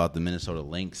talk about the Minnesota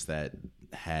Lynx that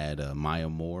had Maya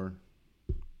Moore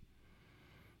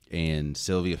and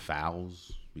Sylvia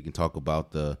Fowles. We can talk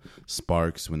about the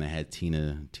Sparks when they had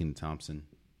Tina Thompson.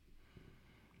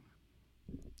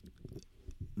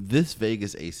 This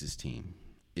Vegas Aces team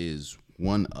is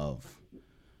one of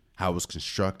how it's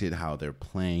constructed, how they're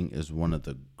playing, is one of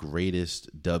the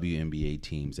greatest WNBA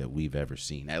teams that we've ever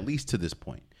seen, at least to this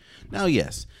point. Now,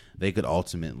 yes, they could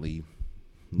ultimately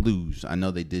lose. I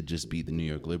know they did just beat the New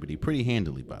York Liberty pretty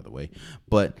handily, by the way,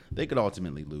 but they could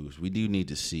ultimately lose. We do need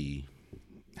to see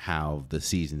how the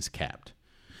season's capped.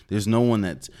 There's no one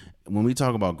that's, when we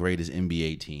talk about greatest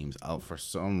NBA teams, for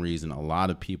some reason, a lot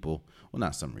of people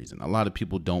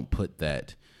don't put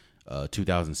that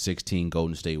 2016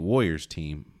 Golden State Warriors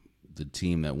team, the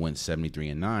team that went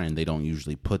 73-9, they don't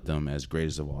usually put them as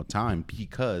greatest of all time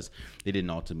because they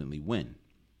didn't ultimately win.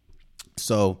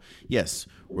 So, yes,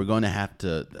 we're going to have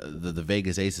to, the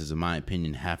Vegas Aces, in my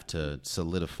opinion, have to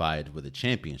solidify it with a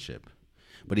championship.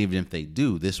 But even if they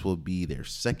do, this will be their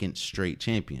second straight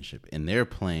championship. And they're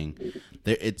playing,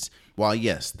 while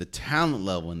yes, the talent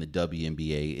level in the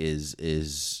WNBA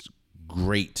is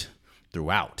great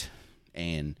throughout.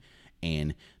 And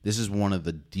this is one of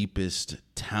the deepest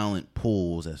talent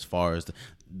pools as far as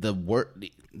the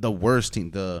worst team,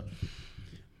 the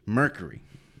Mercury.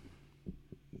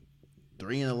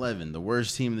 3-11, the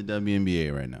worst team in the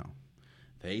WNBA right now.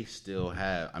 They still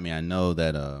have, I know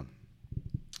that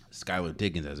Skylar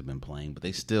Diggins hasn't been playing, but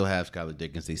they still have Skylar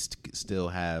Diggins. They still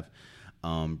have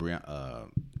Diana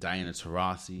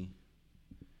Taurasi.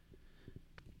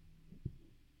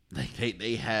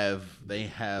 They have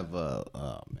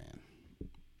oh man.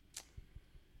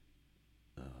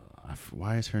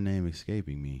 Why is her name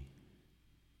escaping me?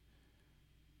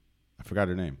 I forgot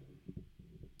her name.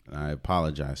 And I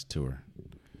apologize to her.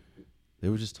 They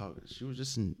were just talking. She was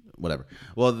just in whatever.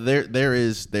 Well, there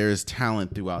is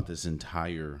talent throughout this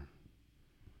entire.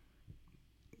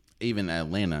 Even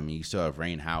Atlanta. You still have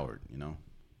Ryan Howard.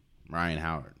 Ryan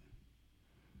Howard.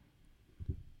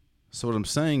 So what I'm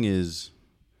saying is,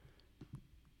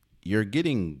 you're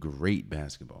getting great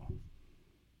basketball.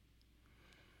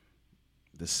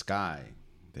 the Sky,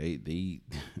 they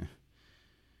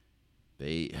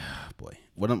boy.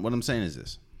 What I'm saying is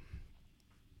this.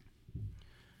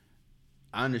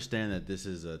 I understand that this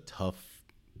is a tough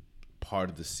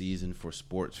part of the season for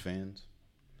sports fans.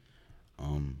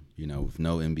 With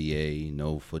no NBA,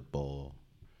 no football,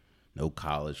 no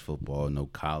college football, no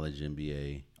college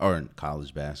NBA or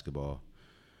college basketball.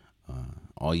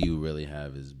 All you really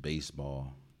have is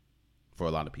baseball for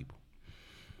a lot of people.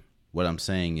 What I'm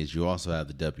saying is you also have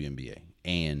the WNBA.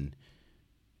 And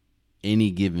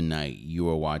any given night, you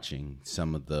are watching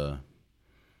some of the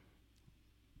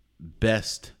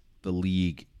best the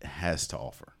league has to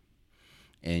offer.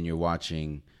 And you're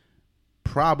watching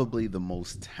probably the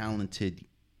most talented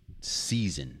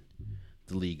season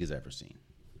the league has ever seen.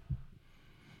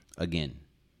 Again,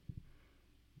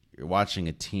 you're watching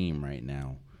a team right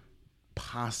now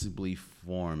possibly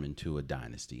form into a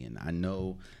dynasty. And I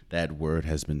know that word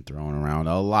has been thrown around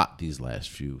a lot these last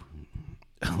few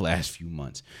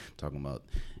months, talking about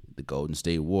the Golden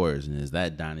State Warriors, and is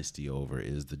that dynasty over?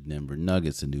 Is the Denver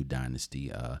Nuggets a new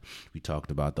dynasty? We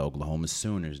talked about the Oklahoma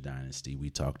Sooners dynasty. We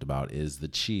talked about, is the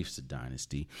Chiefs a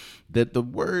dynasty? That the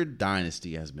word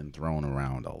dynasty has been thrown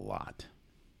around a lot.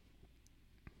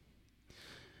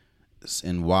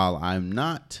 And while I'm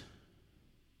not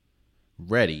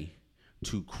ready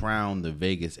to crown the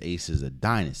Vegas Aces a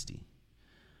dynasty,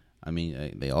 I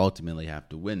mean, they ultimately have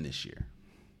to win this year.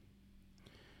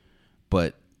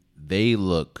 But they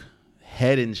look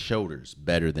head and shoulders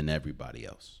better than everybody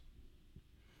else.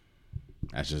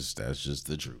 That's just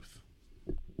the truth.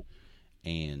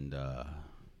 And a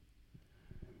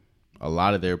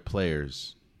lot of their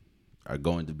players are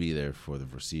going to be there for the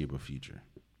foreseeable future.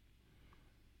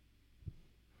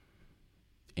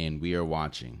 And we are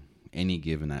watching any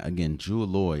given night. Again, Jewell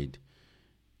Loyd,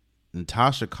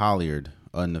 Natasha Colliard,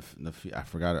 I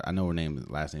forgot. I know her name.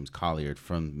 Last name's Colliard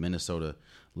from Minnesota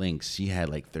Lynx. She had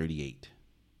like 38,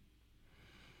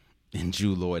 and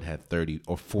Jewell Loyd had 30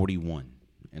 or 41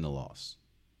 in a loss.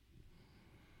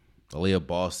 Aaliyah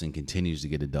Boston continues to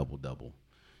get a double-double.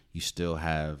 You still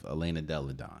have Elena Delle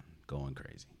Donne going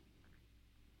crazy.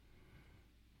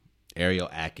 Ariel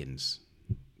Atkins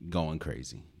going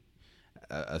crazy.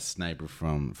 A sniper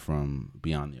from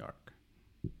Beyond the Arc.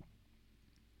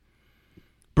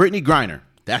 Brittany Griner.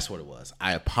 That's what it was.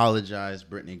 I apologize,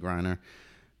 Brittany Griner.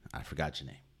 I forgot your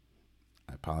name.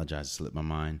 I apologize. It slipped my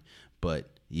mind. But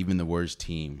even the worst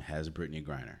team has Brittany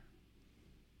Griner.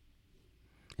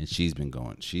 And she's been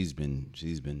going. She's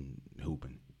been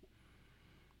hooping.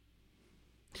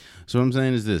 So what I'm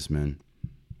saying is this, man.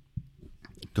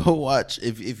 Go watch.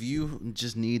 If you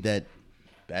just need that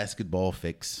basketball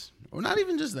fix, or not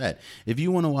even just that. If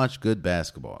you want to watch good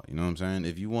basketball, you know what I'm saying?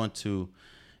 If you want to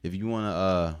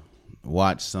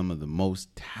watch some of the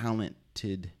most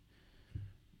talented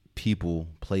people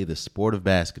play the sport of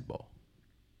basketball,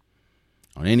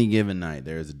 on any given night,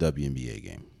 there is a WNBA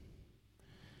game.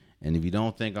 And if you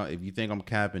think I'm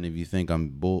capping, if you think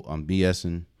I'm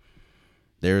BSing,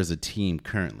 there is a team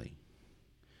currently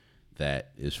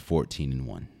that is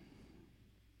 14-1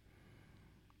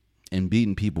 and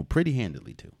beating people pretty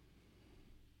handily too.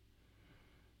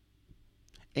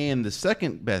 And the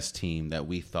second best team that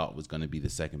we thought was going to be the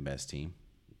second best team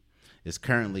is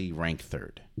currently ranked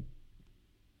third.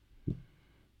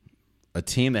 A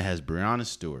team that has Breanna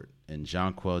Stewart and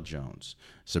Jonquel Jones,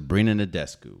 Sabrina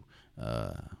Nadescu,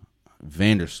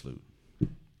 Vandersloot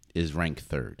is ranked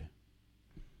third.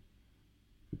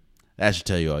 That should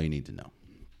tell you all you need to know.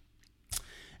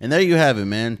 And there you have it,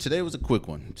 man. Today was a quick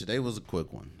one.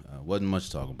 Wasn't much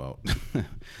to talk about.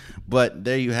 But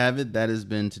there you have it. That has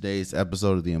been today's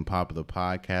episode of the Unpopular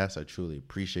Podcast. I truly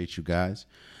appreciate you guys.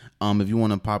 If you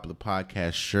want a Popular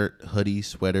Podcast shirt, hoodie,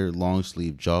 sweater, long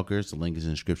sleeve joggers, the link is in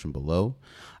the description below.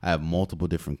 I have multiple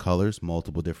different colors,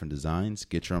 multiple different designs.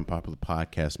 Get your Unpopular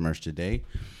Podcast merch today.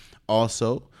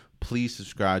 Also, please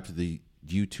subscribe to the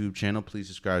YouTube channel. Please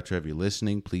subscribe to wherever you're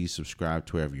listening. Please subscribe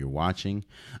to wherever you're watching.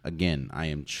 Again,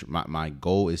 my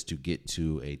goal is to get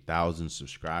to 1,000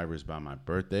 subscribers by my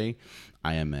birthday.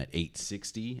 I am at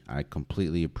 860. I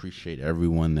completely appreciate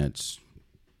everyone that's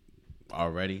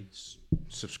already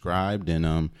subscribed,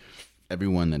 and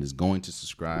everyone that is going to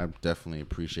subscribe. Definitely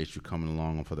appreciate you coming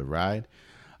along for the ride.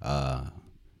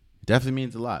 Definitely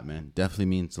means a lot, man. Definitely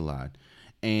means a lot.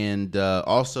 And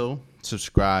also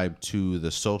subscribe to the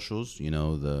socials,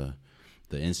 the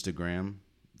Instagram,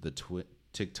 the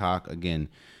TikTok. Again,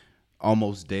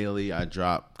 almost daily I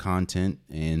drop content,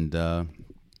 and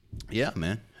yeah,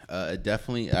 man. I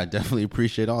definitely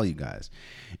appreciate all you guys.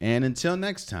 And until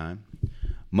next time,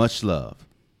 much love.